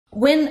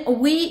when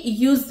we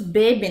use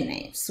baby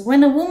names,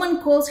 when a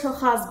woman calls her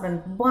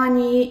husband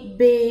Bunny,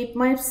 babe,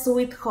 my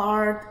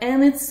sweetheart,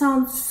 and it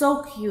sounds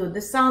so cute,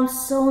 it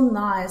sounds so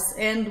nice,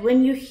 and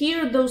when you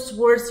hear those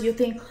words you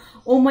think,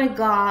 oh my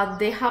God,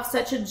 they have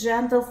such a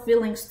gentle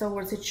feelings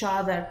towards each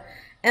other.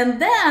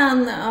 And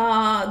then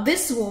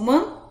this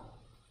woman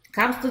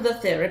comes to the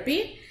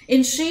therapy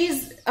and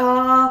she's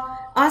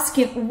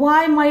asking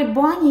why my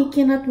bunny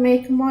cannot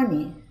make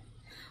money,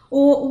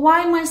 or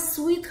why my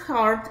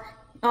sweetheart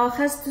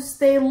has to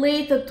stay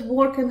late at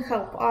work and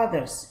help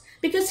others.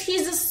 Because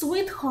he's a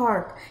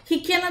sweetheart, he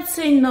cannot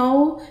say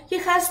no, he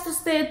has to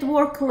stay at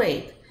work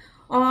late.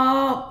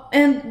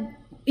 And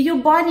your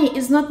bunny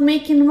is not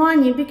making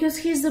money because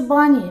he's a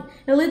bunny.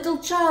 A little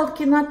child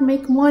cannot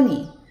make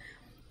money.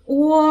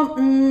 Or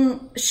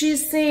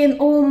she's saying,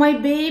 oh, my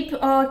babe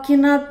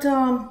cannot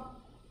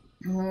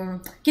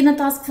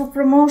ask for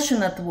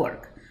promotion at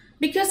work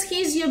because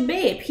he's your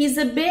babe, he's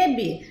a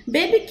baby.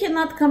 Baby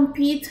cannot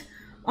compete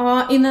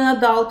in an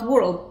adult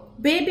world.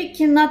 Baby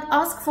cannot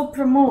ask for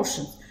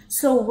promotion.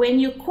 So when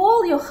you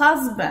call your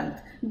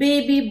husband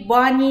baby,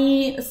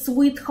 bunny,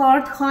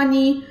 sweetheart,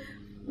 honey,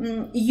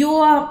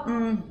 you're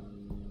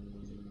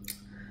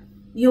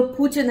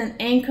putting an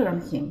anchor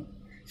on him.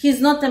 He's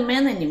not a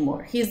man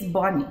anymore, he's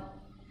bunny.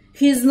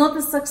 He's not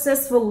a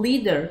successful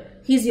leader,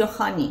 he's your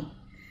honey.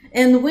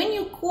 And when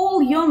you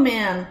call your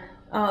man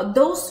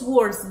those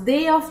words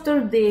day after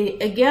day,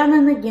 again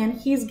and again,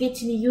 he's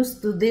getting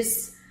used to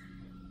this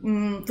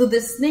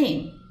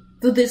name,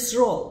 to this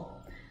role.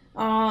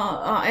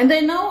 And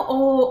I know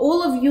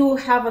all of you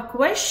have a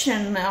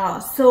question,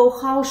 so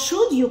how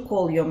should you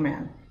call your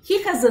man?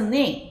 He has a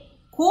name.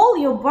 Call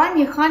your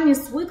bunny, honey,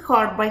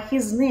 sweetheart by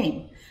his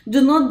name.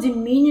 Do not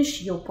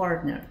diminish your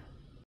partner.